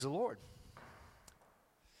The Lord.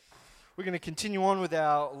 We're going to continue on with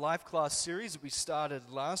our life class series that we started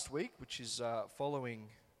last week, which is following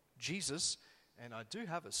Jesus. And I do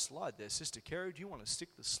have a slide there. Sister Carrie, do you want to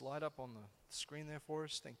stick the slide up on the screen there for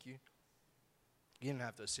us? Thank you. You don't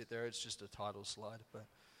have to sit there. It's just a title slide. But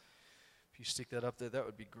if you stick that up there, that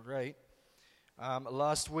would be great.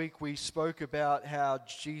 Last week we spoke about how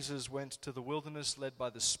Jesus went to the wilderness led by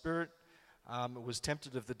the Spirit. Was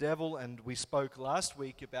tempted of the devil, and we spoke last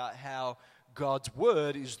week about how God's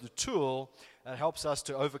Word is the tool that helps us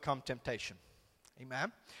to overcome temptation.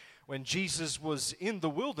 Amen. When Jesus was in the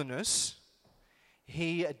wilderness,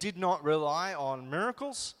 he did not rely on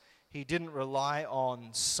miracles. He didn't rely on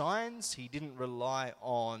signs. He didn't rely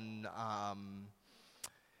on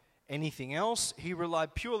anything else. He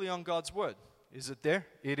relied purely on God's Word. Is it there?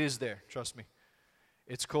 It is there. Trust me.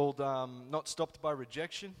 It's called Not Stopped by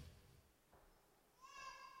Rejection.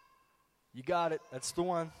 You got it. That's the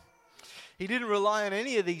one. He didn't rely on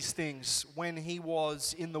any of these things when he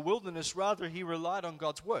was in the wilderness. Rather, he relied on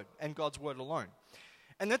God's Word and God's Word alone.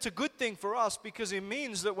 And that's a good thing for us because it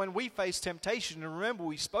means that when we face temptation, and remember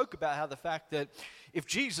we spoke about how the fact that if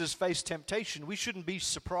Jesus faced temptation, we shouldn't be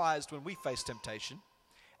surprised when we face temptation.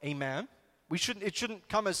 Amen. It shouldn't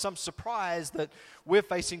come as some surprise that we're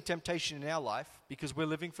facing temptation in our life because we're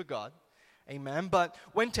living for God. Amen. But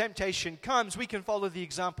when temptation comes, we can follow the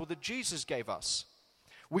example that Jesus gave us.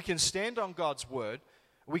 We can stand on God's Word,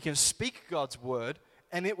 we can speak God's Word,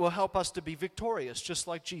 and it will help us to be victorious, just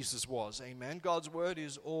like Jesus was. Amen. God's Word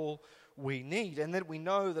is all we need. And then we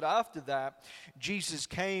know that after that, Jesus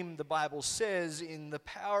came, the Bible says, in the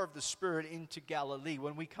power of the Spirit into Galilee.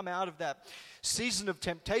 When we come out of that season of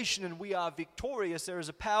temptation and we are victorious, there is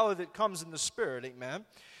a power that comes in the Spirit. Amen.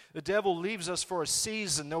 The devil leaves us for a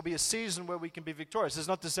season. There'll be a season where we can be victorious. It's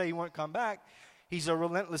not to say he won't come back. He's a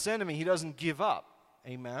relentless enemy. He doesn't give up.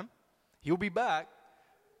 Amen. He'll be back.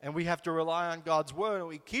 And we have to rely on God's Word. And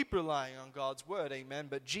we keep relying on God's Word. Amen.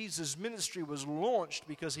 But Jesus' ministry was launched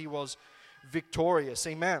because he was victorious.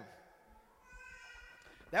 Amen.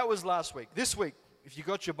 That was last week. This week, if you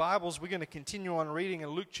got your Bibles, we're going to continue on reading in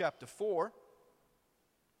Luke chapter 4.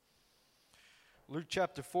 Luke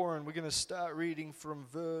chapter 4, and we're going to start reading from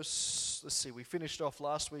we finished off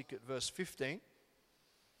last week at verse 15.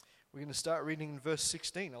 We're going to start reading in verse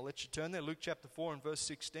 16. I'll let you turn there. Luke chapter 4 and verse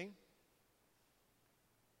 16.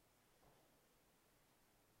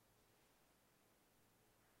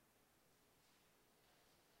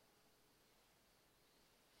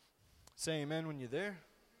 Say amen when you're there.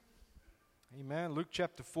 Amen. Luke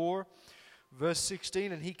chapter 4, verse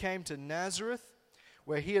 16. And he came to Nazareth,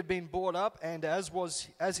 where he had been brought up, and as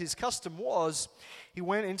his custom was, he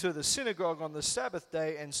went into the synagogue on the Sabbath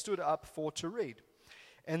day and stood up for to read.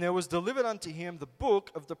 And there was delivered unto him the book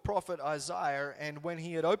of the prophet Isaiah, and when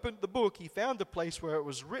he had opened the book, he found the place where it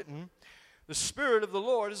was written, "The Spirit of the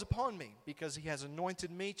Lord is upon me, because he has anointed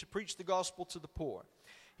me to preach the gospel to the poor.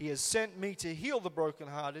 He has sent me to heal the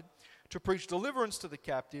brokenhearted, to preach deliverance to the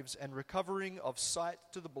captives, and recovering of sight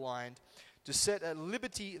to the blind, to set at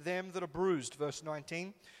liberty them that are bruised," verse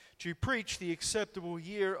 19, "to preach the acceptable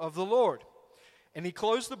year of the Lord." And he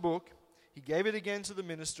closed the book, he gave it again to the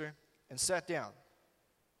minister, and sat down.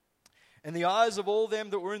 And the eyes of all them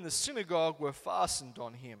that were in the synagogue were fastened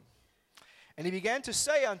on him. And he began to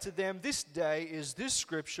say unto them, "This day is this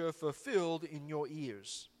scripture fulfilled in your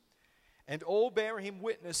ears." And all bare him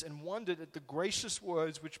witness and wondered at the gracious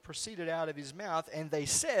words which proceeded out of his mouth. And they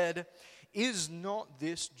said, "Is not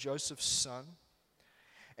this Joseph's son?"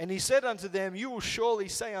 And he said unto them, "You will surely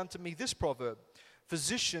say unto me this proverb,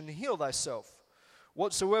 Physician, heal thyself.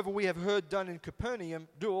 Whatsoever we have heard done in Capernaum,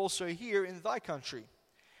 do also here in thy country."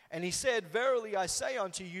 And he said, "Verily I say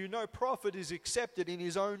unto you, no prophet is accepted in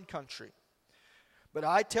his own country. But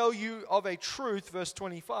I tell you of a truth," verse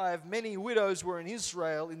 25, "many widows were in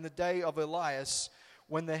Israel in the day of Elias,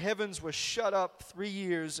 when the heavens were shut up 3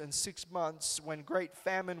 years and 6 months, when great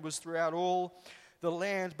famine was throughout all the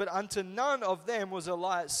land. But unto none of them was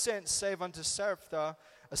Elias sent, save unto Sarepta,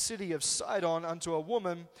 a city of Sidon, unto a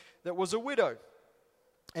woman that was a widow.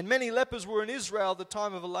 And many lepers were in Israel the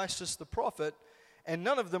time of Elisha the prophet, and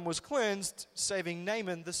none of them was cleansed, saving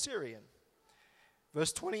Naaman the Syrian."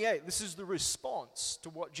 Verse 28, this is the response to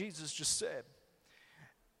what Jesus just said.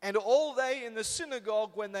 "And all they in the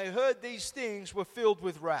synagogue, when they heard these things, were filled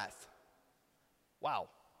with wrath." Wow.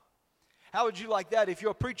 How would you like that if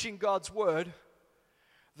you're preaching God's word?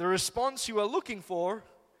 The response you are looking for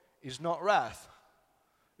is not wrath.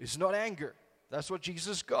 It's not anger. That's what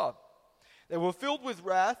Jesus got. They were filled with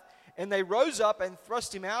wrath, and they rose up and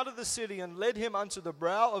thrust him out of the city and led him unto the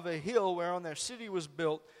brow of a hill whereon their city was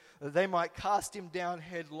built, that they might cast him down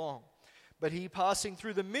headlong. But he, passing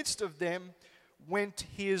through the midst of them, went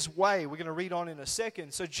his way. We're going to read on in a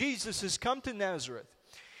second. So Jesus has come to Nazareth.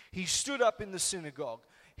 He stood up in the synagogue.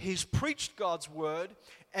 He's preached God's word,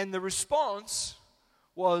 and the response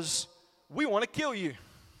was, "We want to kill you."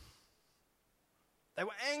 They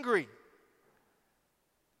were angry.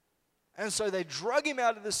 And so they drug him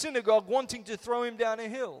out of the synagogue, wanting to throw him down a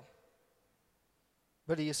hill.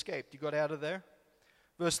 But he escaped. He got out of there.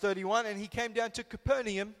 Verse 31, and he came down to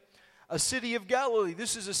Capernaum, a city of Galilee.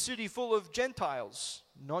 This is a city full of Gentiles,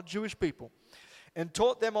 not Jewish people. And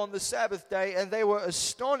taught them on the Sabbath day, and they were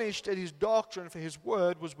astonished at his doctrine, for his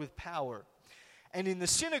word was with power. And in the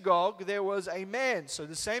synagogue there was a man. So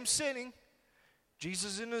the same setting.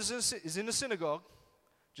 Jesus is in a synagogue,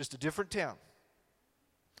 just a different town.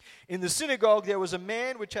 In the synagogue there was a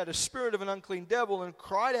man which had a spirit of an unclean devil, and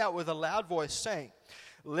cried out with a loud voice, saying,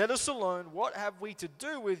 "Let us alone, what have we to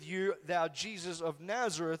do with you, thou Jesus of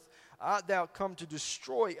Nazareth? Art thou come to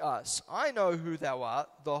destroy us? I know who thou art,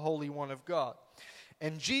 the Holy One of God."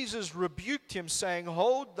 And Jesus rebuked him, saying,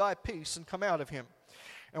 "Hold thy peace, and come out of him."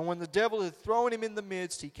 And when the devil had thrown him in the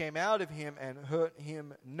midst, he came out of him and hurt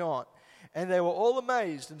him not. And they were all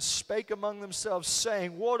amazed, and spake among themselves,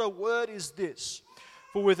 saying, "What a word is this?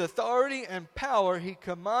 For with authority and power he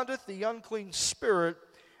commandeth the unclean spirit,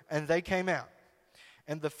 and they came out.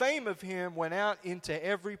 And the fame of him went out into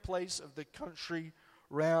every place of the country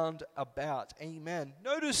round about." Amen.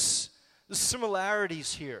 Notice the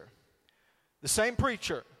similarities here. The same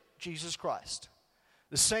preacher, Jesus Christ.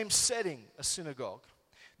 The same setting, a synagogue.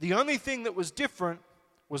 The only thing that was different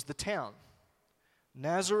was the town,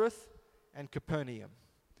 Nazareth and Capernaum.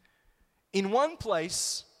 In one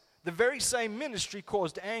place, the very same ministry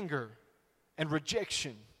caused anger and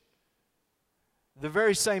rejection. The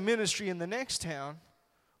very same ministry in the next town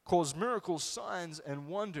caused miracles, signs, and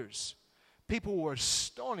wonders. People were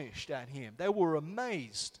astonished at him. They were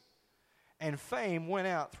amazed. And fame went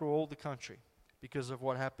out through all the country because of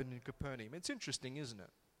what happened in Capernaum. It's interesting, isn't it?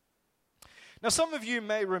 Now, some of you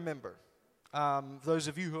may remember, those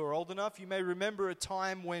of you who are old enough, you may remember a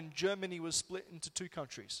time when Germany was split into two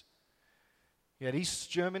countries. You had East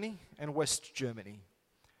Germany and West Germany.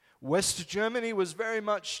 West Germany was very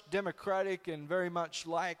much democratic and very much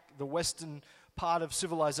like the Western part of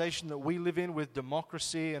civilization that we live in, with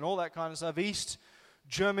democracy and all that kind of stuff. East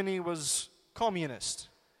Germany was communist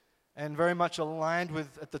and very much aligned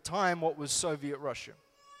with, at the time, what was Soviet Russia.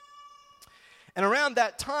 And around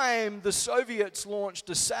that time, the Soviets launched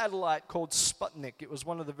a satellite called Sputnik. It was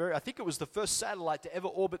I think it was the first satellite to ever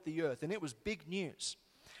orbit the Earth, and it was big news.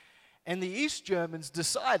 And the East Germans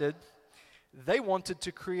decided they wanted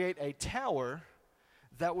to create a tower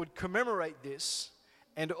that would commemorate this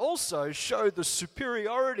and also show the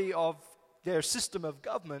superiority of their system of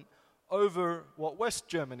government over what West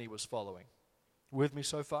Germany was following. With me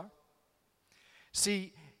so far?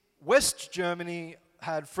 See, West Germany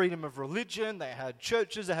had freedom of religion, they had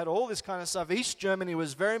churches, they had all this kind of stuff. East Germany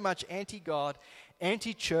was very much anti-God,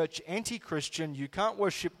 anti-church, anti-Christian. You can't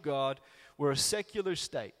worship God. We're a secular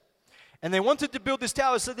state. And they wanted to build this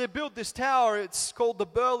tower, so they built this tower. It's called the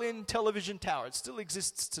Berlin Television Tower. It still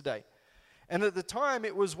exists today. And at the time,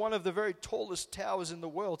 it was one of the very tallest towers in the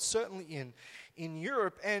world, certainly in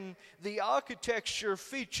Europe. And the architecture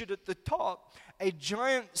featured at the top a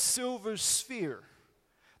giant silver sphere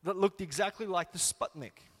that looked exactly like the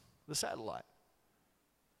Sputnik, the satellite.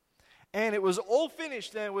 And it was all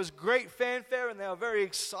finished, and it was great fanfare, and they were very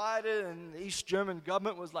excited, and the East German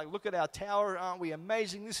government was like, "Look at our tower, aren't we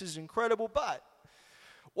amazing? This is incredible." But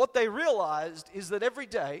what they realized is that every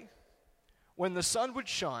day, when the sun would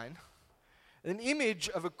shine, an image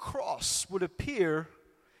of a cross would appear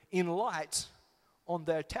in light on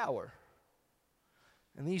their tower.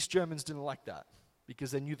 And the East Germans didn't like that,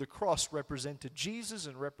 because they knew the cross represented Jesus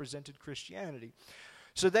and represented Christianity.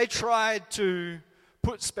 So they tried to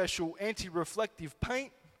put special anti-reflective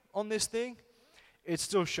paint on this thing. It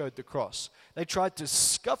still showed the cross. They tried to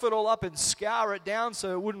scuff it all up and scour it down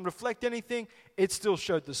so it wouldn't reflect anything. It still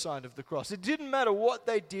showed the sign of the cross. It didn't matter what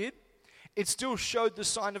they did. It still showed the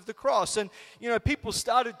sign of the cross. And, people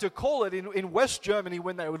started to call it in West Germany,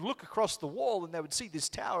 when they would look across the wall and they would see this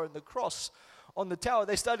tower and the cross on the tower,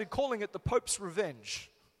 they started calling it the Pope's Revenge.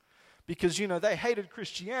 Because, they hated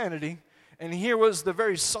Christianity, and here was the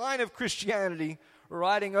very sign of Christianity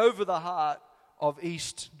riding over the heart of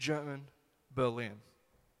East German Berlin.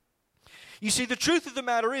 You see, the truth of the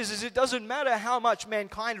matter is it doesn't matter how much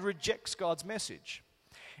mankind rejects God's message.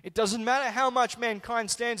 It doesn't matter how much mankind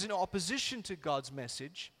stands in opposition to God's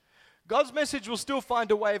message. God's message will still find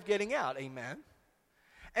a way of getting out, amen?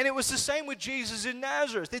 And it was the same with Jesus in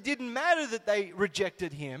Nazareth. It didn't matter that they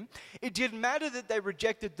rejected him. It didn't matter that they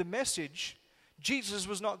rejected the message. Jesus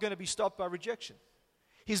was not going to be stopped by rejection.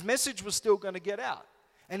 His message was still going to get out.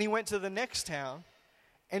 And he went to the next town,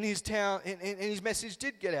 and his message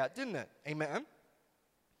did get out, didn't it? Amen.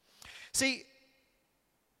 See,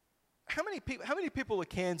 how many people are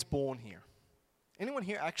Cairns born here? Anyone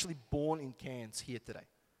here actually born in Cairns here today?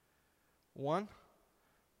 One?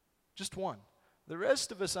 Just one. The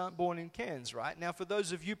rest of us aren't born in Cairns, right? Now, for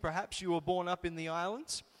those of you, perhaps you were born up in the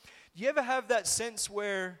islands. Do you ever have that sense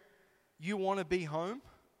where you want to be home?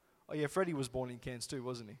 Oh yeah, Freddie was born in Cairns too,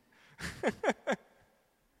 wasn't he?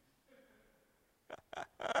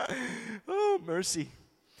 Oh, mercy.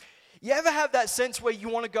 You ever have that sense where you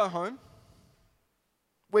want to go home?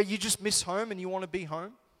 Where you just miss home and you want to be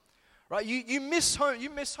home? Right? You miss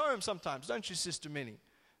home sometimes, don't you, Sister Minnie?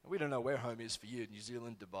 We don't know where home is for you. New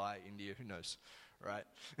Zealand, Dubai, India, who knows, right?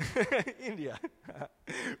 India,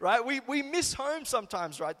 right? We miss home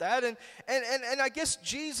sometimes, right, Dad? And I guess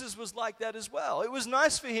Jesus was like that as well. It was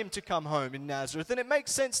nice for him to come home in Nazareth, and it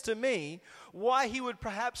makes sense to me why he would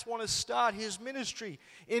perhaps want to start his ministry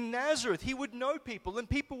in Nazareth. He would know people, and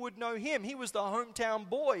people would know him. He was the hometown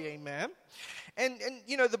boy, amen? And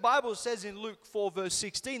you know, the Bible says in Luke 4 verse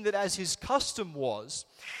 16 that as his custom was,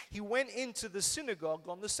 he went into the synagogue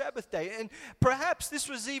on the Sabbath day. And perhaps this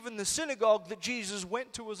was even the synagogue that Jesus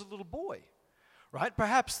went to as a little boy, right?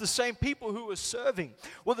 Perhaps the same people who were serving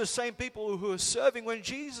were the same people who were serving when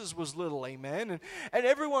Jesus was little, amen? And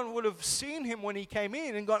everyone would have seen him when he came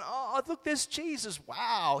in and gone, oh, look, there's Jesus.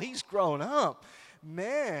 Wow, he's grown up.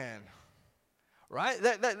 Man. Right?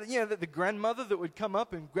 The grandmother that would come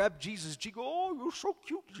up and grab Jesus' cheek, oh, you're so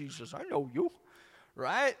cute, Jesus. I know you.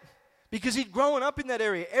 Right? Because he'd grown up in that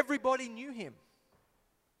area. Everybody knew him.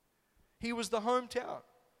 He was the hometown.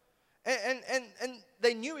 And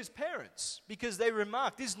they knew his parents because they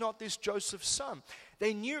remarked, is not this Joseph's son?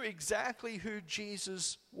 They knew exactly who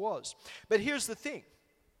Jesus was. But here's the thing.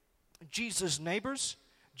 Jesus' neighbors,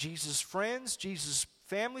 Jesus' friends, Jesus'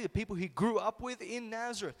 family, the people he grew up with in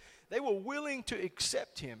Nazareth, they were willing to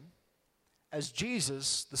accept him as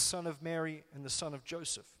Jesus, the son of Mary and the son of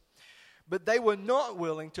Joseph. But they were not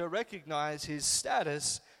willing to recognize his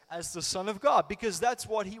status as the Son of God, because that's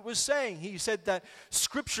what he was saying. He said that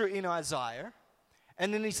scripture in Isaiah,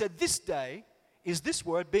 and then he said, this day is this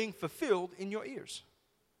word being fulfilled in your ears.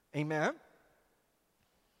 Amen?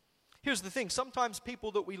 Here's the thing. Sometimes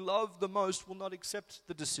people that we love the most will not accept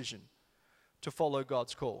the decision to follow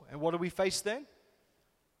God's call. And what do we face then?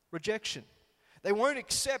 Rejection. They won't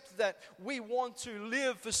accept that we want to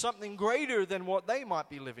live for something greater than what they might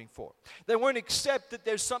be living for. They won't accept that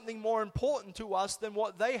there's something more important to us than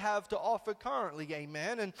what they have to offer currently,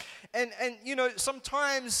 amen? And you know,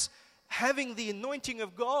 sometimes having the anointing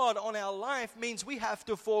of God on our life means we have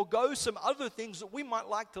to forego some other things that we might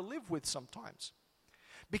like to live with sometimes.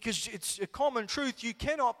 Because it's a common truth, you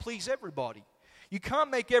cannot please everybody. You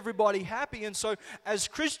can't make everybody happy, and so as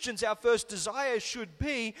Christians, our first desire should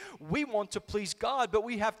be, we want to please God, but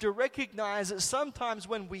we have to recognize that sometimes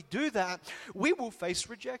when we do that, we will face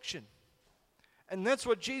rejection. And that's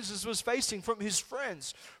what Jesus was facing from his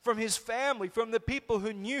friends, from his family, from the people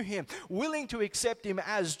who knew him, willing to accept him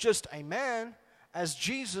as just a man, as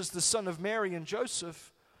Jesus, the son of Mary and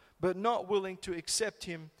Joseph, but not willing to accept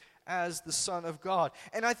him as the Son of God.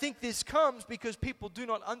 And I think this comes because people do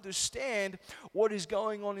not understand what is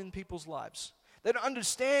going on in people's lives. They don't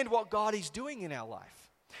understand what God is doing in our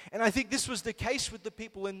life. And I think this was the case with the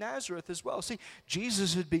people in Nazareth as well. See,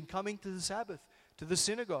 Jesus had been coming to the Sabbath, to the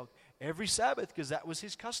synagogue, every Sabbath, because that was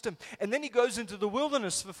his custom. And then he goes into the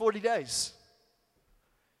wilderness for 40 days.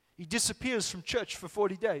 He disappears from church for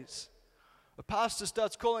 40 days. The pastor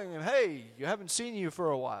starts calling him, hey, you haven't seen you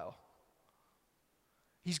for a while.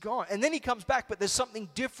 He's gone. And then he comes back, but there's something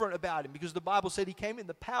different about him because the Bible said he came in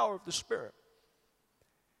the power of the Spirit.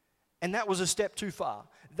 And that was a step too far.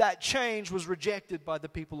 That change was rejected by the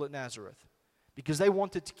people at Nazareth because they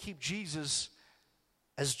wanted to keep Jesus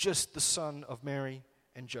as just the son of Mary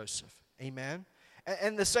and Joseph. Amen?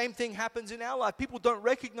 And the same thing happens in our life. People don't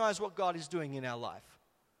recognize what God is doing in our life.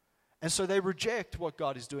 And so they reject what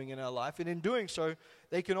God is doing in our life. And in doing so,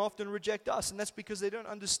 they can often reject us. And that's because they don't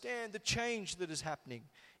understand the change that is happening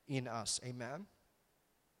in us. Amen?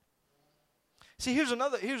 See, here's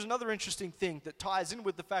another interesting thing that ties in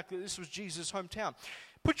with the fact that this was Jesus' hometown.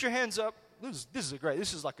 Put your hands up. This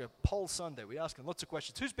is like a poll Sunday. We're asking lots of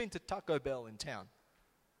questions. Who's been to Taco Bell in town?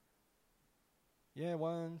 Yeah,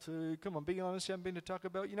 1, 2. Come on, be honest. You haven't been to Taco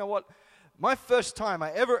Bell? You know what? My first time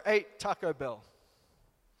I ever ate Taco Bell,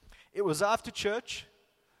 it was after church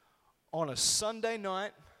on a Sunday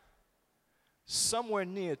night somewhere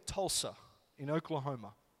near Tulsa in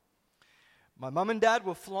Oklahoma. My mum and dad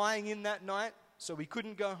were flying in that night, so we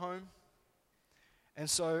couldn't go home. And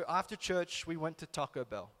so after church, we went to Taco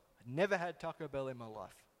Bell. I'd never had Taco Bell in my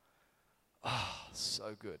life. Oh,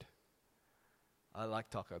 so good. I like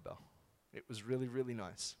Taco Bell. It was really, really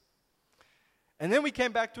nice. And then we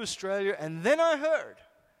came back to Australia, and then I heard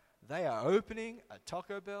they are opening a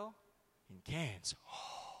Taco Bell in Cairns.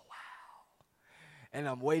 Oh, wow. And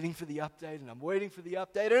I'm waiting for the update, and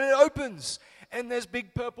and it opens. And there's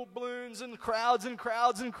big purple balloons and crowds and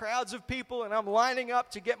crowds and crowds of people, and I'm lining up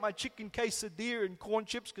to get my chicken quesadilla and corn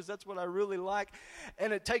chips because that's what I really like.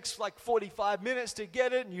 And it takes like 45 minutes to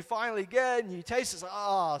get it, and you finally get it, and you taste it. It's like,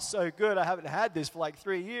 oh, so good. I haven't had this for like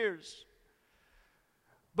 3 years.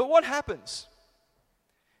 But what happens?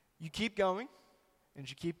 You keep going, and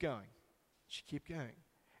you keep going, and you keep going.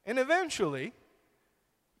 And eventually,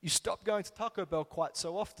 you stop going to Taco Bell quite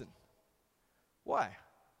so often. Why?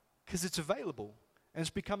 Because it's available, and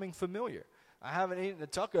it's becoming familiar. I haven't eaten a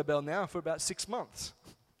Taco Bell now for about 6 months.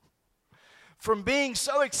 From being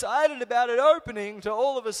so excited about it opening to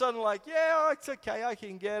all of a sudden like, yeah, it's okay, I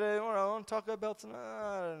can get it. Or I want Taco Bell tonight.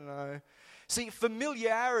 I don't know. See,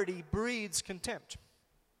 familiarity breeds contempt.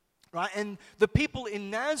 Right? And the people in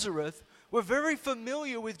Nazareth were very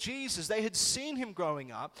familiar with Jesus. They had seen him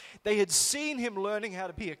growing up. They had seen him learning how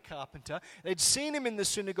to be a carpenter. They'd seen him in the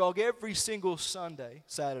synagogue every single Saturday.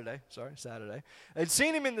 They'd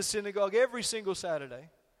seen him in the synagogue every single Saturday.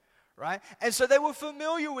 Right? And so they were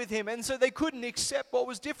familiar with him, and so they couldn't accept what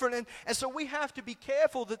was different. And so we have to be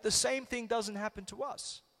careful that the same thing doesn't happen to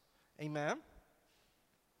us. Amen?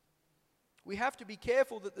 We have to be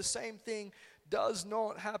careful that the same thing does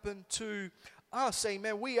not happen to us.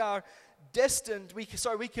 Amen. We are destined, we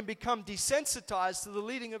can become desensitized to the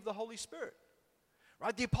leading of the Holy Spirit.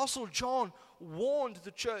 Right? The Apostle John warned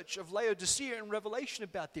the church of Laodicea in Revelation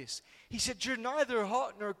about this. He said, you're neither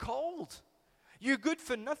hot nor cold. You're good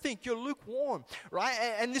for nothing. You're lukewarm, right?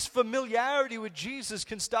 And this familiarity with Jesus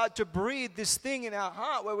can start to breed this thing in our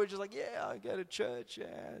heart where we're just like, yeah, I go to church. Yeah,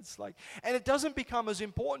 it's like, and it doesn't become as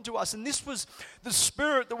important to us. And this was the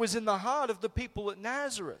spirit that was in the heart of the people at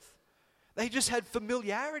Nazareth. They just had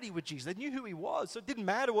familiarity with Jesus. They knew who he was, so it didn't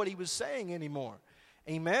matter what he was saying anymore.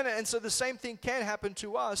 Amen. And so the same thing can happen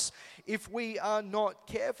to us if we are not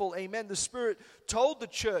careful. Amen. The Spirit told the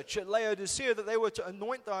church at Laodicea that they were to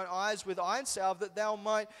anoint thine eyes with iron salve that thou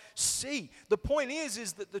might see. The point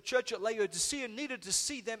is that the church at Laodicea needed to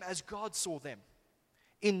see them as God saw them,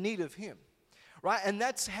 in need of him. Right? And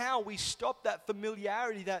that's how we stop that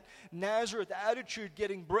familiarity, that Nazareth attitude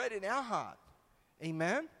getting bred in our heart.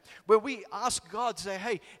 Amen? Where we ask God to say,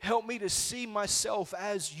 hey, help me to see myself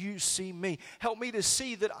as you see me. Help me to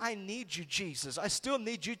see that I need you, Jesus. I still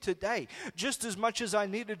need you today. Just as much as I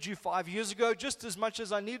needed you 5 years ago, just as much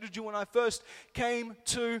as I needed you when I first came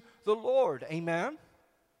to the Lord. Amen?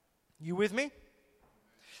 You with me?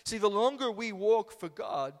 See, the longer we walk for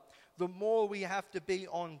God, the more we have to be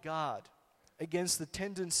on guard against the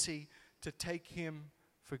tendency to take him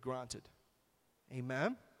for granted.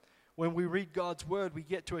 Amen? When we read God's word, we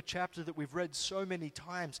get to a chapter that we've read so many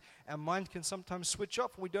times, our mind can sometimes switch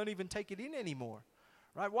off and we don't even take it in anymore.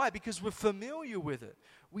 Right? Why? Because we're familiar with it.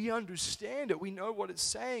 We understand it. We know what it's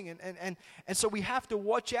saying. And so we have to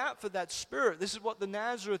watch out for that spirit. This is what the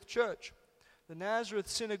Nazareth church, the Nazareth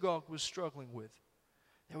synagogue was struggling with.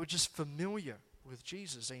 They were just familiar with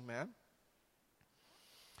Jesus. Amen?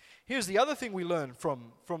 Here's the other thing we learn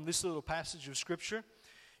from this little passage of Scripture.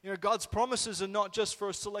 You know, God's promises are not just for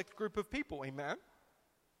a select group of people. Amen?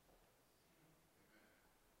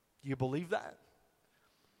 Do you believe that?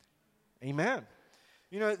 Amen.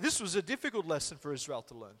 You know, this was a difficult lesson for Israel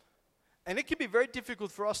to learn. And it can be very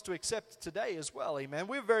difficult for us to accept today as well. Amen.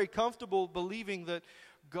 We're very comfortable believing that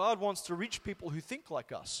God wants to reach people who think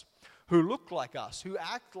like us, who look like us, who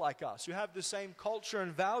act like us, who have the same culture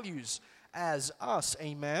and values as us.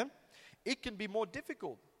 Amen. It can be more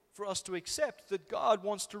difficult for us to accept that God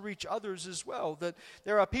wants to reach others as well, that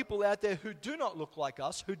there are people out there who do not look like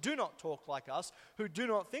us, who do not talk like us, who do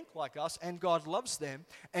not think like us, and God loves them,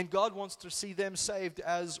 and God wants to see them saved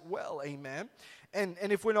as well. Amen. And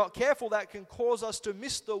if we're not careful, that can cause us to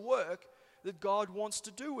miss the work that God wants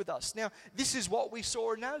to do with us. Now, this is what we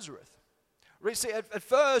saw in Nazareth. See, at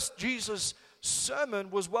first, Jesus'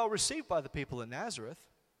 sermon was well received by the people in Nazareth.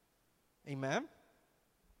 Amen.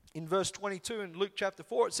 In verse 22 in Luke chapter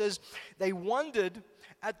 4, it says, they wondered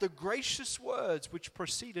at the gracious words which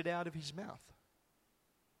proceeded out of his mouth.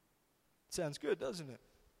 Sounds good, doesn't it?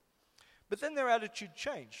 But then their attitude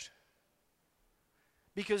changed.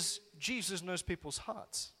 Because Jesus knows people's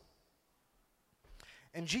hearts.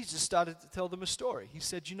 And Jesus started to tell them a story. He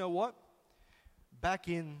said, you know what? Back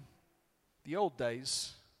in the old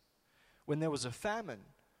days, when there was a famine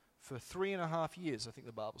for 3.5 years, I think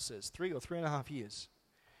the Bible says, 3 or 3.5 years,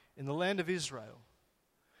 in the land of Israel,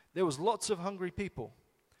 there was lots of hungry people,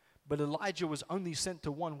 but Elijah was only sent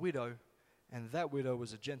to one widow, and that widow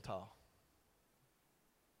was a Gentile.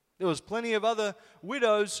 There was plenty of other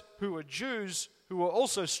widows who were Jews who were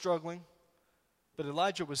also struggling, but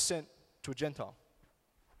Elijah was sent to a Gentile.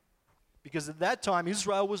 Because at that time,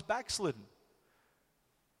 Israel was backslidden.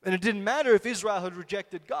 And it didn't matter if Israel had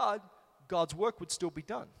rejected God, God's work would still be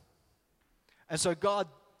done. And so God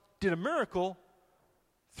did a miracle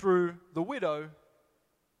through the widow,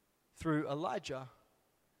 through Elijah,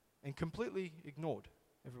 and completely ignored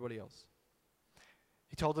everybody else.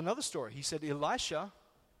 He told another story. He said Elisha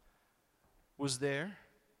was there,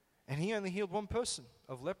 and he only healed one person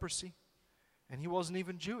of leprosy, and he wasn't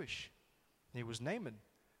even Jewish. He was Naaman,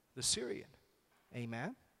 the Syrian.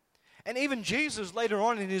 Amen. And even Jesus later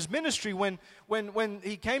on in his ministry, when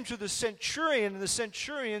he came to the centurion, and the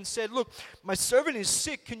centurion said, look, my servant is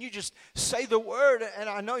sick, can you just say the word and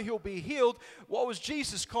I know he'll be healed? What was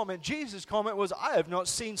Jesus' comment? Jesus' comment was, I have not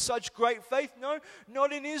seen such great faith, no,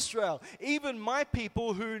 not in Israel. Even my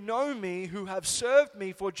people who know me, who have served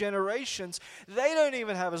me for generations, they don't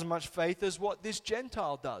even have as much faith as what this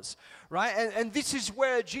Gentile does, right? And this is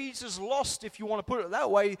where Jesus lost, if you want to put it that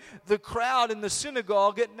way, the crowd in the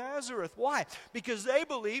synagogue at Nazareth. Why? Because they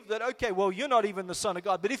believe that, okay, well, you're not even the Son of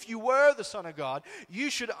God, but if you were the Son of God, you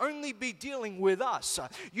should only be dealing with us.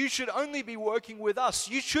 You should only be working with us.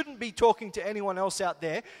 You shouldn't be talking to anyone else out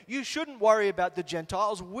there. You shouldn't worry about the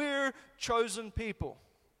Gentiles. We're chosen people.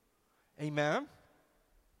 Amen?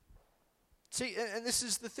 See, and this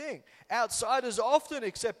is the thing. Outsiders often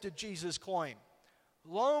accepted Jesus' claim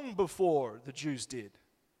long before the Jews did.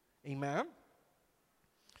 Amen?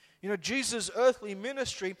 You know, Jesus' earthly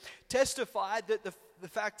ministry testified that the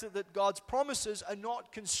fact that God's promises are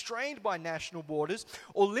not constrained by national borders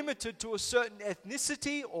or limited to a certain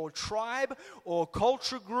ethnicity or tribe or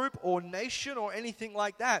culture group or nation or anything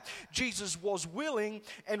like that. Jesus was willing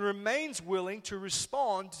and remains willing to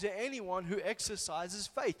respond to anyone who exercises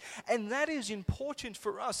faith. And that is important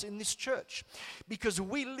for us in this church because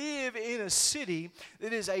we live in a city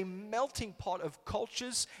that is a melting pot of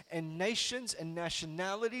cultures and nations and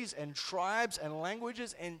nationalities and tribes and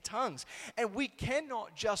languages and tongues. And we cannot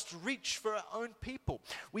just reach for our own people.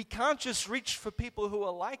 We can't just reach for people who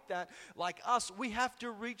are like that, like us. We have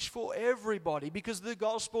to reach for everybody because the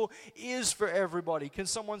gospel is for everybody. Can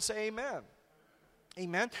someone say amen?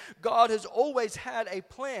 Amen. God has always had a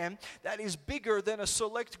plan that is bigger than a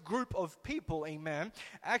select group of people. Amen.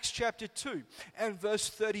 Acts chapter 2 and verse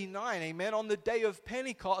 39. Amen. On the day of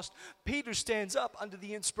Pentecost, Peter stands up under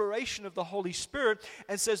the inspiration of the Holy Spirit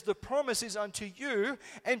and says, the promise is unto you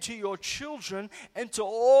and to your children and to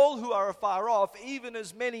all who are afar off, even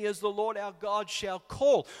as many as the Lord our God shall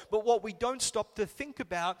call. But what we don't stop to think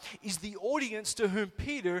about is the audience to whom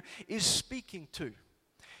Peter is speaking to.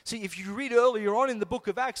 See, if you read earlier on in the book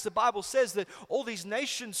of Acts, the Bible says that all these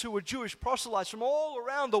nations who were Jewish proselytes from all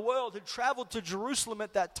around the world had traveled to Jerusalem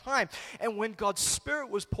at that time. And when God's Spirit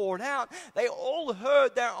was poured out, they all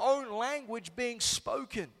heard their own language being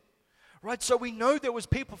spoken. Right, so we know there was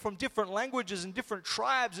people from different languages and different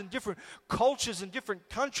tribes and different cultures and different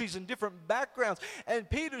countries and different backgrounds. And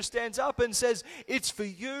Peter stands up and says, it's for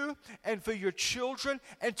you and for your children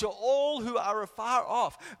and to all who are afar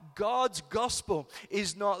off. God's gospel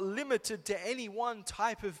is not limited to any one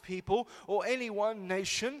type of people or any one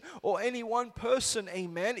nation or any one person.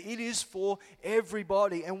 Amen. It is for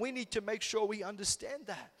everybody. And we need to make sure we understand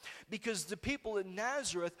that. Because the people in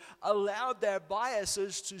Nazareth allowed their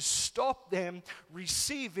biases to stop them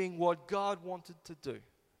receiving what God wanted to do.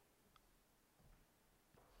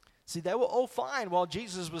 See, they were all fine while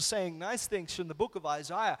Jesus was saying nice things from the book of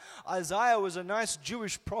Isaiah. Isaiah was a nice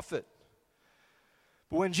Jewish prophet.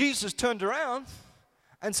 But when Jesus turned around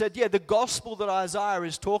and said, yeah, the gospel that Isaiah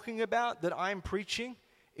is talking about, that I'm preaching,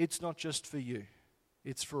 it's not just for you.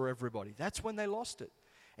 It's for everybody. That's when they lost it.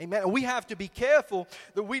 Amen. And we have to be careful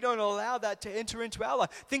that we don't allow that to enter into our life.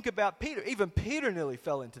 Think about Peter. Even Peter nearly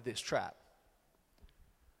fell into this trap.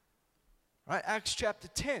 Right? Acts chapter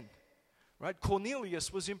 10. Right?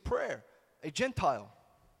 Cornelius was in prayer, a Gentile.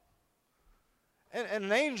 And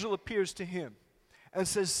an angel appears to him and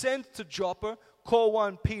says, send to Joppa, call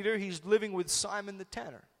one Peter. He's living with Simon the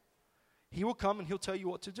tanner. He will come and he'll tell you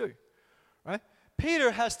what to do. Right? Peter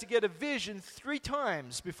has to get a vision 3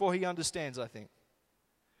 times before he understands, I think.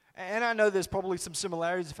 And I know there's probably some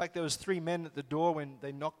similarities. In fact, there was 3 men at the door when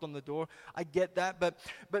they knocked on the door. I get that.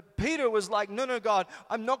 But Peter was like, no, God,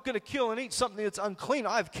 I'm not going to kill and eat something that's unclean.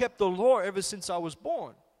 I've kept the law ever since I was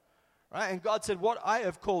born. Right? And God said, what I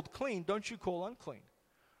have called clean, don't you call unclean.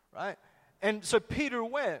 Right? And so Peter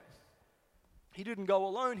went. He didn't go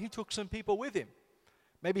alone. He took some people with him.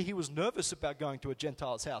 Maybe he was nervous about going to a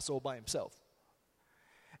Gentile's house all by himself.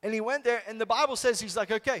 And he went there, and the Bible says he's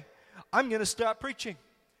like, okay, I'm going to start preaching.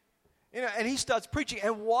 And he starts preaching.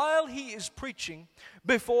 And while he is preaching,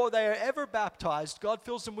 before they are ever baptized, God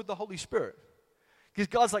fills them with the Holy Spirit. Because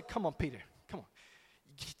God's like, come on, Peter, come on.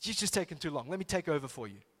 You're just taking too long. Let me take over for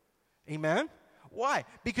you. Amen? Why?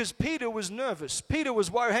 Because Peter was nervous. Peter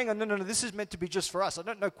was worried, hang on, no, this is meant to be just for us. I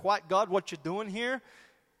don't know quite, God, what you're doing here.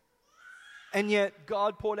 And yet,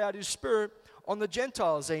 God poured out His Spirit on the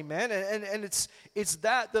Gentiles, amen? And it's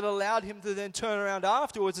that allowed him to then turn around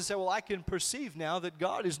afterwards and say, well, I can perceive now that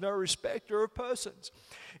God is no respecter of persons.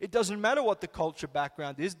 It doesn't matter what the culture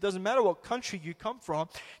background is. It doesn't matter what country you come from.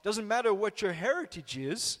 It doesn't matter what your heritage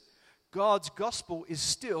is. God's gospel is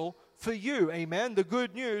still for you, amen? The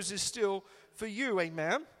good news is still for you,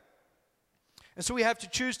 amen? And so we have to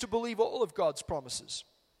choose to believe all of God's promises.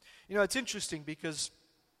 You know, it's interesting because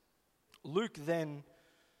Luke then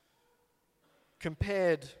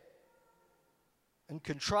compared and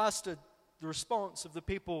contrasted the response of the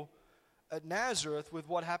people at Nazareth with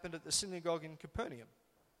what happened at the synagogue in Capernaum.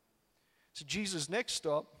 So Jesus' next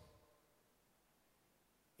stop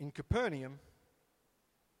in Capernaum,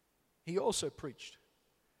 he also preached.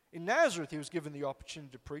 In Nazareth, he was given the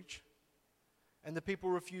opportunity to preach, and the people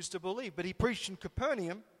refused to believe. But he preached in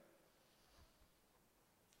Capernaum,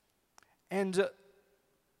 and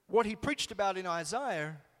what he preached about in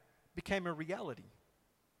Isaiah became a reality.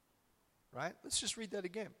 Right? Let's just read that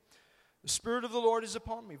again. The Spirit of the Lord is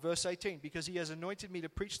upon me, verse 18, because He has anointed me to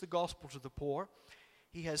preach the gospel to the poor.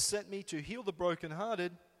 He has sent me to heal the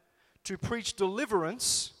brokenhearted, to preach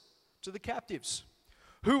deliverance to the captives.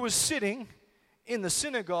 Who was sitting in the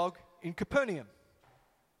synagogue in Capernaum?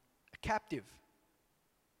 A captive.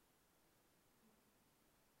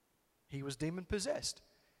 He was demon-possessed.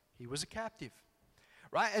 He was a captive.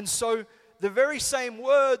 Right? And so the very same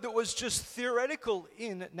word that was just theoretical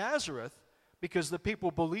in Nazareth, because the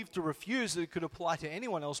people believed to refuse that it could apply to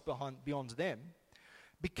anyone else beyond them,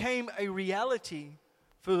 became a reality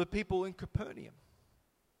for the people in Capernaum.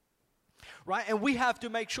 Right? And we have to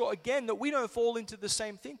make sure, again, that we don't fall into the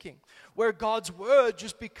same thinking, where God's word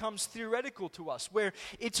just becomes theoretical to us, where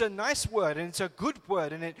it's a nice word and it's a good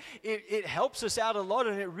word and it helps us out a lot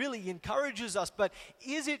and it really encourages us, but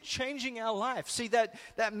is it changing our life? See, that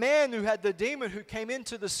man who had the demon who came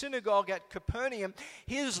into the synagogue at Capernaum,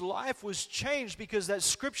 his life was changed because that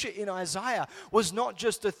scripture in Isaiah was not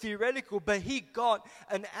just a theoretical, but he got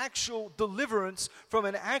an actual deliverance from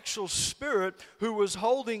an actual spirit who was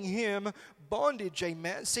holding him bondage,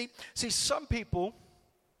 amen. See, some people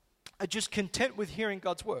are just content with hearing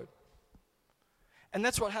God's word. And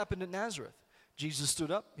that's what happened at Nazareth. Jesus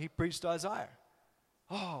stood up, he preached Isaiah.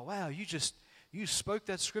 Oh, wow, you spoke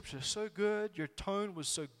that scripture so good, your tone was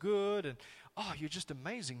so good, and oh, you're just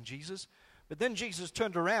amazing, Jesus. But then Jesus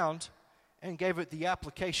turned around and gave it the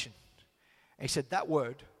application. And he said, that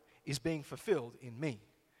word is being fulfilled in me.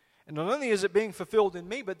 And not only is it being fulfilled in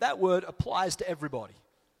me, but that word applies to everybody.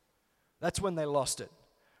 That's when they lost it,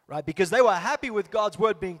 right? Because they were happy with God's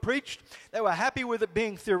word being preached. They were happy with it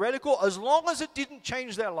being theoretical as long as it didn't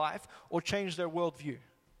change their life or change their worldview.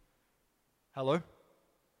 Hello?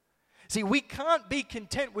 See, we can't be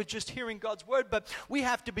content with just hearing God's word, but we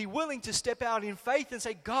have to be willing to step out in faith and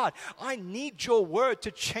say, God, I need your word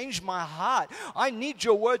to change my heart. I need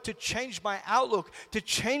your word to change my outlook, to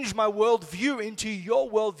change my worldview into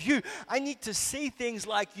your worldview. I need to see things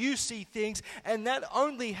like you see things, and that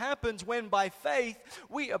only happens when by faith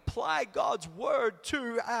we apply God's word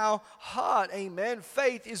to our heart. Amen.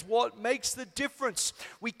 Faith is what makes the difference.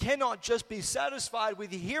 We cannot just be satisfied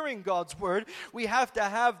with hearing God's word. We have to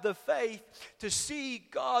have the faith to see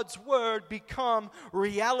God's word become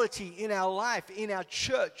reality in our life, in our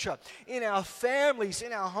church, in our families,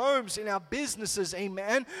 in our homes, in our businesses.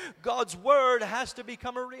 Amen. God's word has to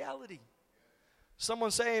become a reality. Someone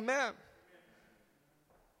say amen.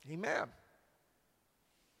 Amen.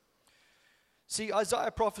 See, Isaiah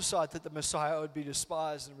prophesied that the Messiah would be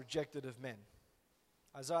despised and rejected of men.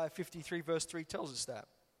 Isaiah 53 verse 3 tells us that.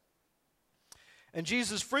 And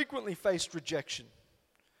Jesus frequently faced rejection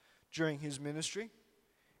during his ministry,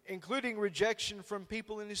 including rejection from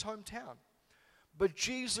people in his hometown. But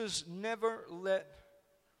Jesus never let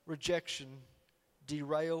rejection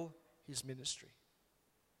derail his ministry.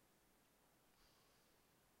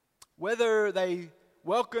 whether they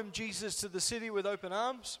welcomed Jesus to the city with open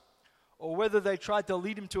arms or whether they tried to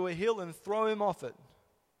lead him to a hill and throw him off it,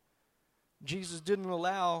 Jesus didn't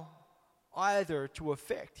allow either to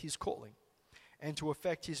affect his calling and to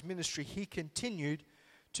affect his ministry. He continued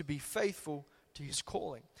to be faithful to his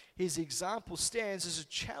calling. His example stands as a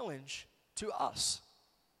challenge to us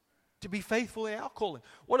to be faithful in our calling.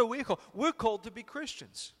 What are we called? We're called to be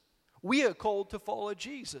Christians. We are called to follow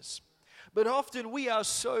Jesus. But often we are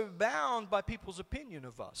so bound by people's opinion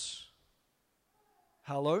of us.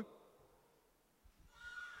 Hello?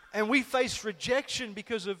 And we face rejection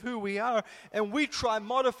because of who we are, and we try to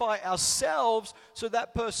modify ourselves so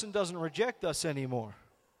that person doesn't reject us anymore.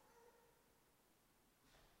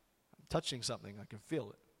 I'm touching something, I can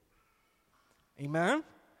feel it. Amen?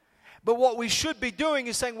 But what we should be doing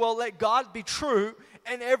is saying, well, let God be true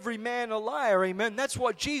and every man a liar. Amen. That's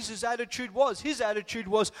what Jesus' attitude was. His attitude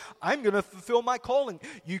was, I'm going to fulfill my calling.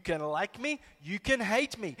 You can like me, you can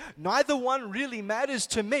hate me. Neither one really matters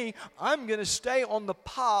to me. I'm going to stay on the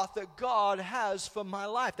path that God has for my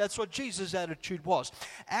life. That's what Jesus' attitude was.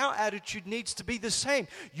 Our attitude needs to be the same.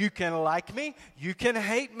 You can like me, you can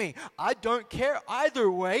hate me. I don't care either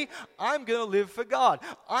way. I'm going to live for God.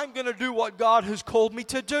 I'm going to do what God has called me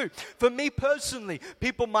to do. For me personally,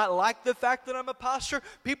 people might like the fact that I'm a pastor.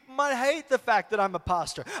 People might hate the fact that I'm a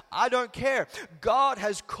pastor. I don't care. God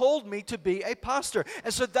has called me to be a pastor.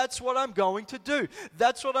 And so that's what I'm going to do.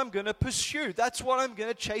 That's what I'm going to pursue. That's what I'm going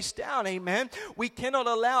to chase down. Amen. We cannot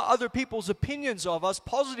allow other people's opinions of us,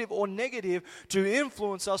 positive or negative, to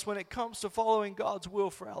influence us when it comes to following God's will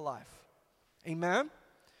for our life. Amen.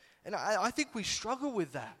 And I think we struggle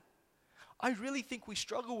with that. I really think we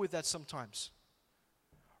struggle with that sometimes.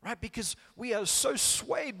 Right? Because we are so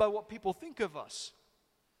swayed by what people think of us.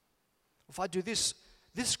 If I do this,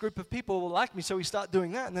 this group of people will like me, so we start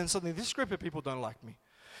doing that, and then suddenly this group of people don't like me.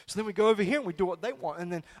 So then we go over here and we do what they want,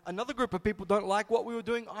 and then another group of people don't like what we were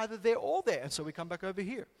doing either there or there, and so we come back over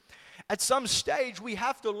here. At some stage, we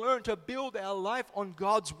have to learn to build our life on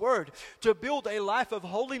God's word, to build a life of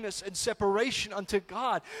holiness and separation unto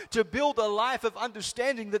God, to build a life of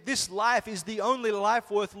understanding that this life is the only life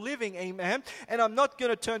worth living, amen? And I'm not going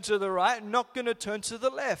to turn to the right, not going to turn to the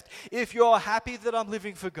left. If you're happy that I'm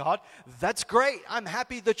living for God, that's great. I'm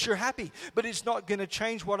happy that you're happy, but it's not going to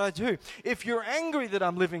change what I do. If you're angry that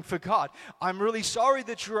I'm living for God, I'm really sorry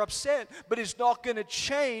that you're upset, but it's not going to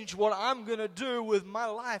change what I'm going to do with my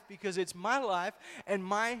life, because it's my life and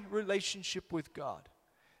my relationship with God.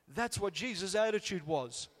 That's what Jesus' attitude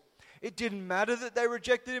was. It didn't matter that they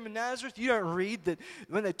rejected him in Nazareth. You don't read that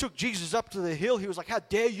when they took Jesus up to the hill, he was like, how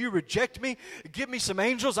dare you reject me? Give me some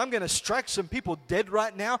angels. I'm going to strike some people dead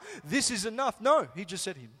right now. This is enough. No, he just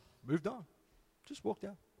said he moved on. Just walked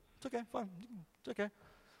out. It's okay, fine. It's okay.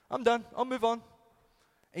 I'm done. I'll move on.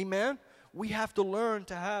 Amen. We have to learn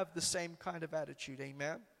to have the same kind of attitude.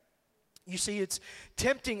 Amen. You see, it's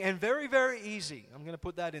tempting and very, very easy. I'm going to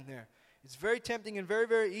put that in there. It's very tempting and very,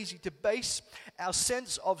 very easy to base our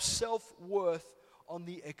sense of self-worth on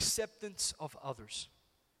the acceptance of others.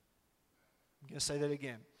 I'm going to say that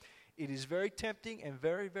again. It is very tempting and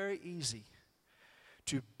very, very easy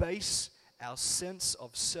to base our sense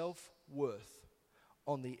of self-worth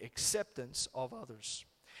on the acceptance of others.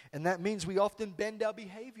 And that means we often bend our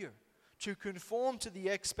behavior to conform to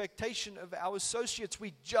the expectation of our associates.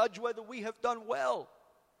 We judge whether we have done well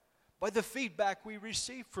by the feedback we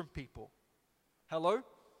receive from people. Hello?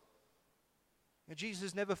 And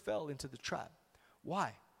Jesus never fell into the trap.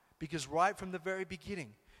 Why? Because right from the very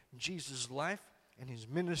beginning, Jesus' life and his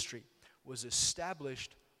ministry was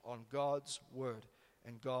established on God's word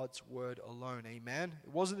and God's word alone. Amen?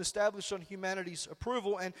 It wasn't established on humanity's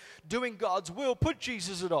approval, and doing God's will put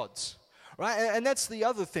Jesus at odds. Right? And that's the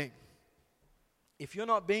other thing. If you're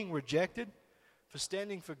not being rejected for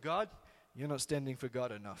standing for God, you're not standing for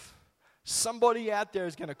God enough. Somebody out there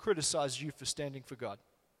is going to criticize you for standing for God.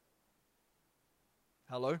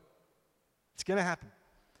 Hello? It's going to happen.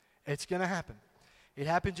 It's going to happen. It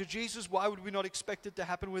happened to Jesus. Why would we not expect it to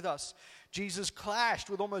happen with us? Jesus clashed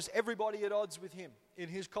with almost everybody at odds with him in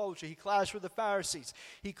his culture. He clashed with the Pharisees.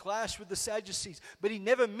 He clashed with the Sadducees. But he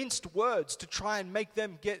never minced words to try and make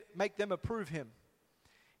them approve him.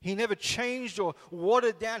 He never changed or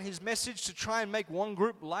watered down his message to try and make one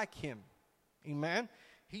group like him. Amen?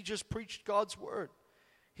 He just preached God's word.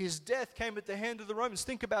 His death came at the hand of the Romans.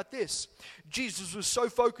 Think about this. Jesus was so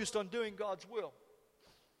focused on doing God's will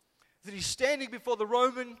that he's standing before the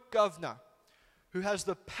Roman governor who has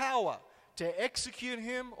the power to execute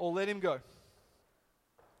him or let him go.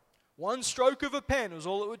 One stroke of a pen was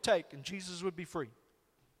all it would take, and Jesus would be free.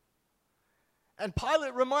 And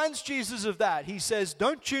Pilate reminds Jesus of that. He says,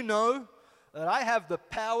 don't you know that I have the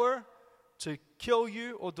power to kill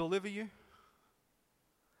you or deliver you?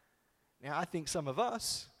 Now, I think some of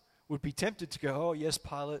us would be tempted to go, oh, yes,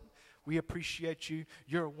 Pilate, we appreciate you.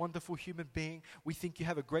 You're a wonderful human being. We think you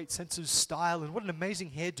have a great sense of style, and what an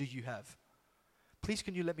amazing hairdo you have. Please,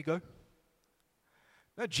 can you let me go?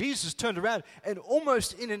 No, Jesus turned around and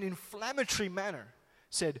almost in an inflammatory manner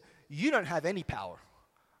said, you don't have any power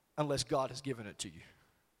unless God has given it to you.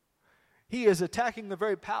 He is attacking the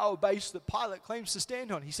very power base that Pilate claims to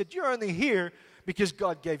stand on. He said, you're only here because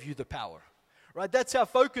God gave you the power. Right? That's how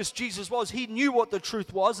focused Jesus was. He knew what the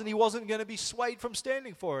truth was, and he wasn't going to be swayed from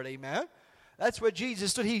standing for it. Amen? That's where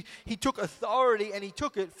Jesus stood. He took authority, and he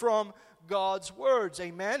took it from God's words.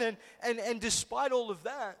 Amen? And despite all of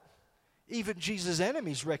that, even Jesus'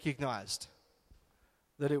 enemies recognized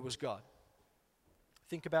that it was God.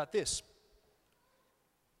 Think about this.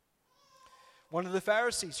 One of the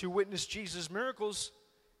Pharisees who witnessed Jesus' miracles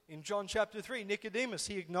in John chapter 3, Nicodemus,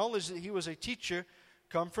 he acknowledged that he was a teacher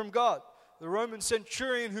come from God. The Roman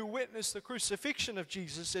centurion who witnessed the crucifixion of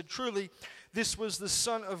Jesus said, truly, this was the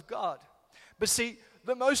Son of God. But see,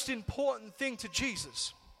 the most important thing to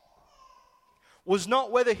Jesus was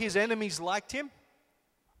not whether his enemies liked him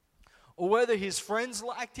or whether his friends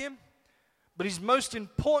liked him, but his most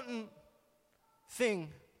important thing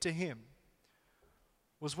to him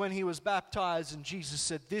was when he was baptized and Jesus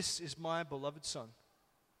said, this is my beloved Son,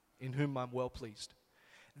 in whom I'm well pleased.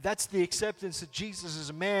 That's the acceptance that Jesus as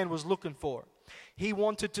a man was looking for. He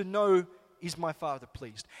wanted to know, is my Father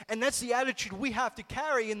pleased? And that's the attitude we have to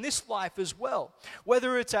carry in this life as well.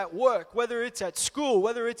 Whether it's at work, whether it's at school,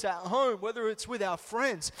 whether it's at home, whether it's with our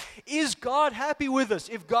friends. Is God happy with us?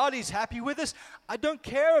 If God is happy with us, I don't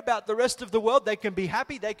care about the rest of the world. They can be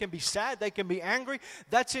happy, they can be sad, they can be angry.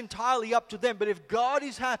 That's entirely up to them. But if God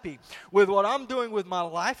is happy with what I'm doing with my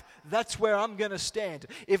life, that's where I'm going to stand.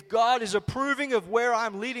 If God is approving of where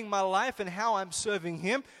I'm leading my life and how I'm serving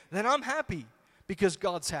Him, then I'm happy. Because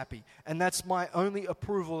God's happy. And that's my only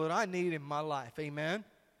approval that I need in my life. Amen?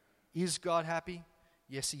 Is God happy?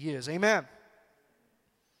 Yes, He is. Amen.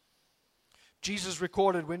 Jesus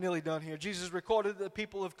recorded, we're nearly done here. Jesus recorded that the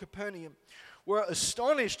people of Capernaum were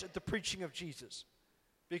astonished at the preaching of Jesus.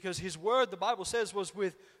 Because His word, the Bible says, was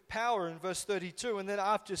with power in verse 32. And then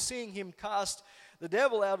after seeing Him cast the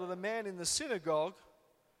devil out of the man in the synagogue,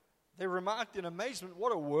 they remarked in amazement,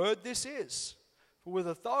 what a word this is. For with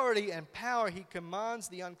authority and power He commands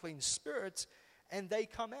the unclean spirits, and they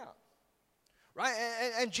come out. Right?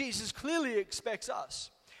 And Jesus clearly expects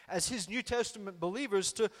us, as His New Testament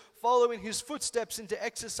believers, to follow in His footsteps and to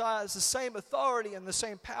exercise the same authority and the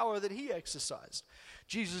same power that He exercised.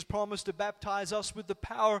 Jesus promised to baptize us with the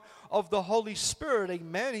power of the Holy Spirit.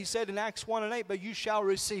 Amen. He said in Acts 1:8, but you shall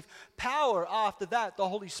receive power after that. The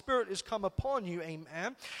Holy Spirit is come upon you.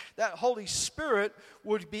 Amen. That Holy Spirit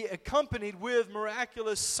would be accompanied with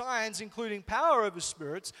miraculous signs, including power over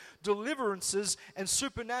spirits, deliverances, and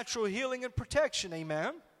supernatural healing and protection.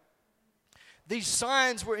 Amen. These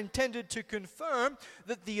signs were intended to confirm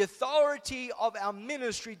that the authority of our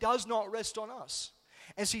ministry does not rest on us.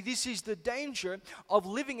 And see, this is the danger of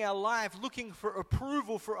living our life looking for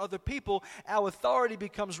approval for other people. Our authority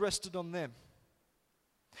becomes rested on them.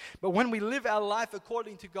 But when we live our life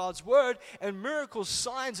according to God's word and miracles,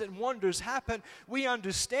 signs, and wonders happen, we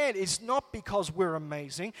understand it's not because we're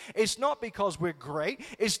amazing. It's not because we're great.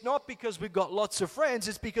 It's not because we've got lots of friends.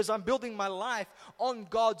 It's because I'm building my life on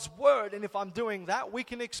God's word. And if I'm doing that, we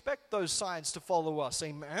can expect those signs to follow us.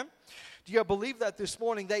 Amen. Do you believe that this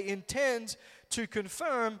morning? They intend to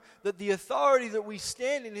confirm that the authority that we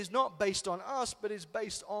stand in is not based on us, but is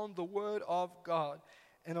based on the Word of God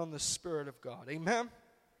and on the Spirit of God. Amen?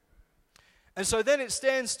 And so then it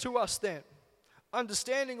stands to us then,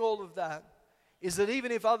 understanding all of that, is that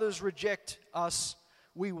even if others reject us,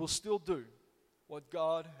 we will still do what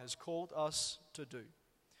God has called us to do.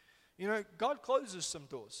 You know, God closes some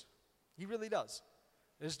doors. He really does.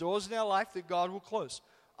 There's doors in our life that God will close.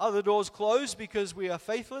 Other doors close because we are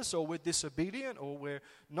faithless or we're disobedient or we're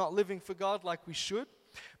not living for God like we should.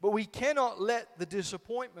 But we cannot let the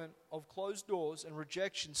disappointment of closed doors and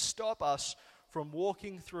rejection stop us from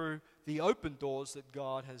walking through the open doors that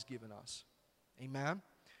God has given us. Amen?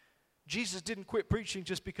 Jesus didn't quit preaching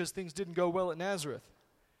just because things didn't go well at Nazareth.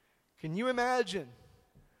 Can you imagine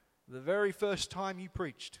the very first time you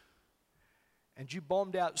preached and you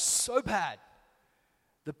bombed out so bad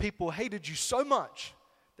that people hated you so much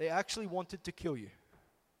they actually wanted to kill you?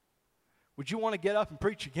 Would you want to get up and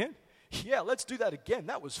preach again? Yeah, let's do that again.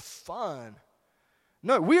 That was fun.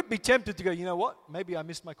 No, we'd be tempted to go, you know what? Maybe I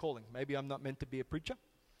missed my calling. Maybe I'm not meant to be a preacher.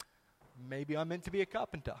 maybe I'm meant to be a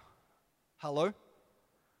carpenter. Hello?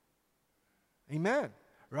 Amen.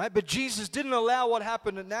 Right? But Jesus didn't allow what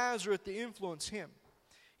happened at Nazareth to influence him.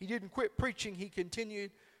 He didn't quit preaching. He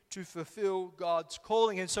continued to fulfill God's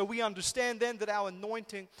calling. And so we understand then that our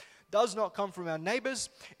anointing does not come from our neighbors.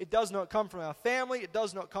 It does not come from our family. It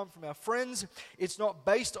does not come from our friends. It's not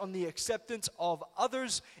based on the acceptance of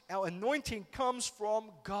others. Our anointing comes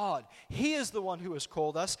from God. He is the one who has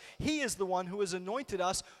called us. He is the one who has anointed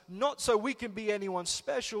us, not so we can be anyone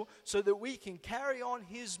special, so that we can carry on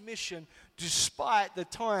His mission despite the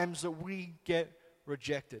times that we get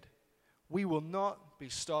rejected. We will not be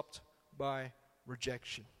stopped by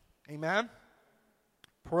rejection. Amen?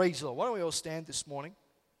 Praise the Lord. Why don't we all stand this morning?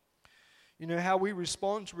 You know, how we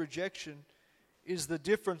respond to rejection is the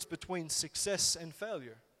difference between success and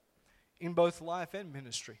failure in both life and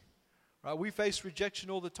ministry. Right? We face rejection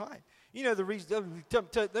all the time. You know, the reason,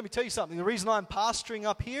 let me tell you something. The reason I'm pastoring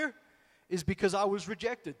up here is because I was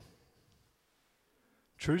rejected.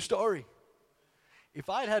 True story. If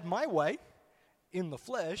I'd had my way in the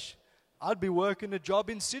flesh, I'd be working a job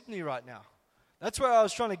in Sydney right now. That's where I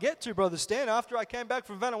was trying to get to, Brother Stan. After I came back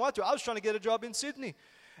from Vanuatu, I was trying to get a job in Sydney.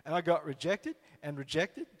 And I got rejected and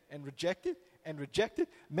rejected and rejected and rejected.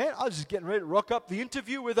 Man, I was just getting ready to rock up the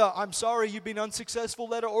interview with a "I'm sorry, you've been unsuccessful"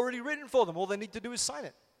 letter already written for them. All they need to do is sign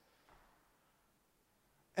it.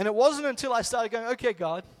 And it wasn't until I started going, okay,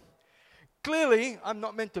 God, clearly I'm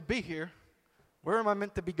not meant to be here. Where am I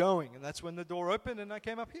meant to be going? And that's when the door opened and I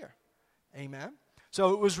came up here. Amen.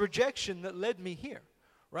 So it was rejection that led me here,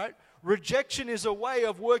 right? Rejection is a way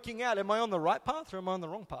of working out, am I on the right path or am I on the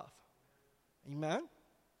wrong path? Amen.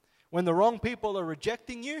 When the wrong people are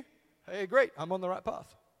rejecting you, hey, great, I'm on the right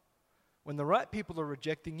path. When the right people are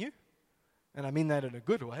rejecting you, and I mean that in a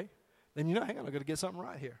good way, then you know, hang on, I've got to get something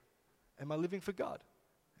right here. Am I living for God?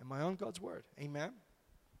 Am I on God's word? Amen.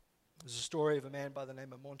 There's a story of a man by the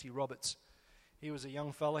name of Monty Roberts. He was a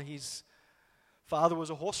young fella. His father was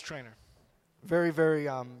a horse trainer. Very, very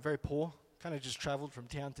poor. Kind of just traveled from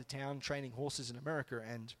town to town training horses in America.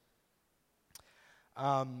 And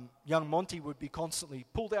young Monty would be constantly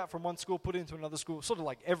pulled out from one school, put into another school, sort of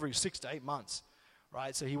like every 6 to 8 months,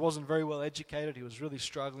 right? So he wasn't very well educated. He was really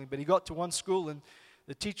struggling. But he got to one school, and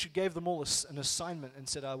the teacher gave them all an assignment and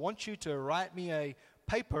said, I want you to write me a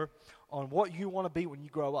paper on what you want to be when you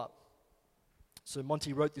grow up. So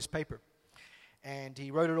Monty wrote this paper, and he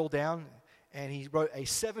wrote it all down, and he wrote a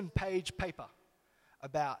 7-page paper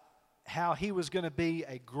about how he was going to be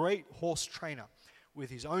a great horse trainer with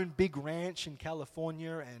his own big ranch in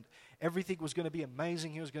California, and everything was going to be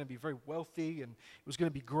amazing. He was going to be very wealthy, and it was going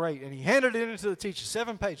to be great. And he handed it in to the teacher,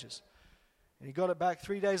 7 pages. And he got it back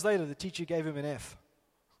 3 days later. The teacher gave him an F.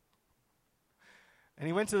 And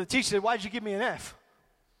he went to the teacher and said, why did you give me an F?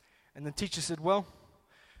 And the teacher said, well,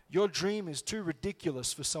 your dream is too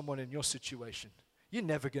ridiculous for someone in your situation. You're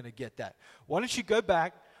never going to get that. Why don't you go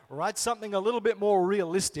back, write something a little bit more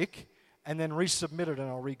realistic, and then resubmit it, and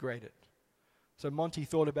I'll regrade it. So Monty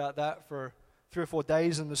thought about that for 3 or 4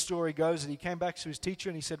 days, and the story goes that he came back to his teacher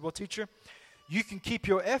and he said, well, teacher, you can keep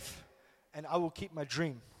your F, and I will keep my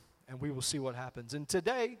dream, and we will see what happens. And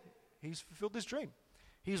today, he's fulfilled his dream.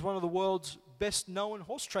 He's one of the world's best-known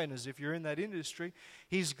horse trainers, if you're in that industry.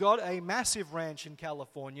 He's got a massive ranch in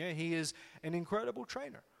California. He is an incredible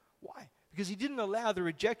trainer. Why? Because he didn't allow the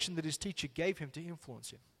rejection that his teacher gave him to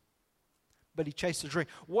influence him. But he chased a dream.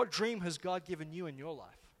 What dream has God given you in your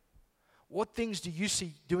life? What things do you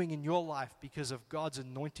see doing in your life because of God's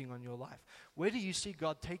anointing on your life? Where do you see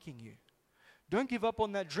God taking you? Don't give up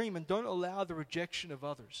on that dream, and don't allow the rejection of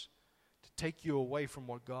others to take you away from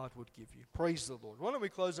what God would give you. Praise the Lord. Why don't we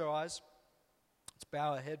close our eyes? Let's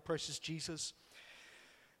bow our head, precious Jesus.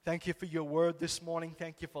 Thank you for your word this morning.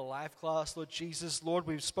 Thank you for Life Class, Lord Jesus. Lord,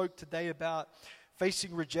 we've spoke today about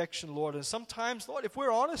facing rejection, Lord. And sometimes, Lord, if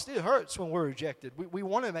we're honest, it hurts when we're rejected. We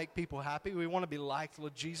want to make people happy. We want to be liked,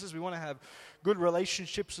 Lord Jesus. We want to have good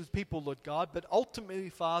relationships with people, Lord God. But ultimately,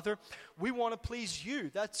 Father, we want to please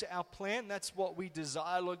you. That's our plan. That's what we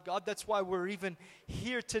desire, Lord God. That's why we're even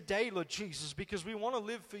here today, Lord Jesus, because we want to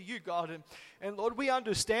live for you, God. And Lord, we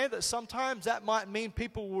understand that sometimes that might mean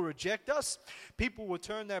people will reject us. People will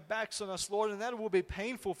turn their backs on us, Lord, and that will be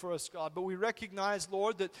painful for us, God. But we recognize,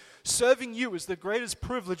 Lord, that serving you is the greatest greatest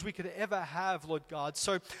privilege we could ever have, Lord God.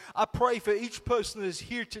 So I pray for each person that is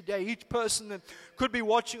here today, each person that could be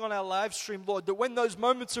watching on our live stream, Lord, that when those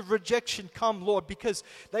moments of rejection come, Lord, because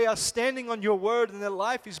they are standing on your word and their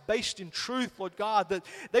life is based in truth, Lord God, that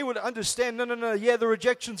they would understand, no, yeah, the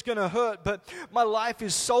rejection's going to hurt, but my life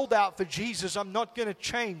is sold out for Jesus. I'm not going to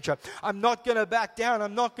change. I'm not going to back down.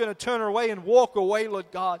 I'm not going to turn away and walk away,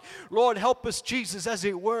 Lord God. Lord, help us, Jesus, as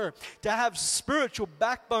it were, to have spiritual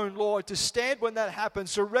backbone, Lord, to stand when that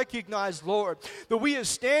happens, to recognize, Lord, that we are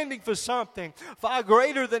standing for something far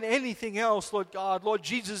greater than anything else, Lord God. Lord,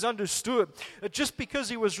 Jesus understood that just because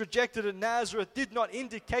he was rejected at Nazareth did not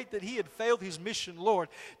indicate that he had failed his mission, Lord.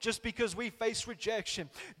 Just because we face rejection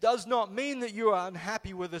does not mean that you are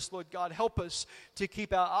unhappy with us, Lord God. Help us to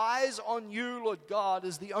keep our eyes on you, Lord God,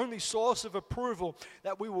 as the only source of approval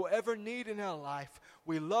that we will ever need in our life.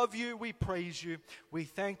 We love you. We praise you. We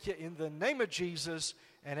thank you in the name of Jesus.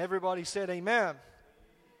 And everybody said amen.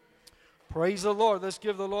 Praise the Lord. Let's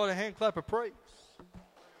give the Lord a hand clap of praise.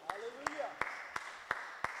 Hallelujah.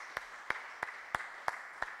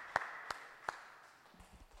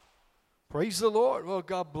 Praise the Lord. Well,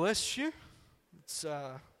 God bless you. Let's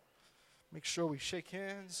make sure we shake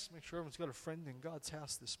hands. Make sure everyone's got a friend in God's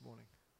house this morning.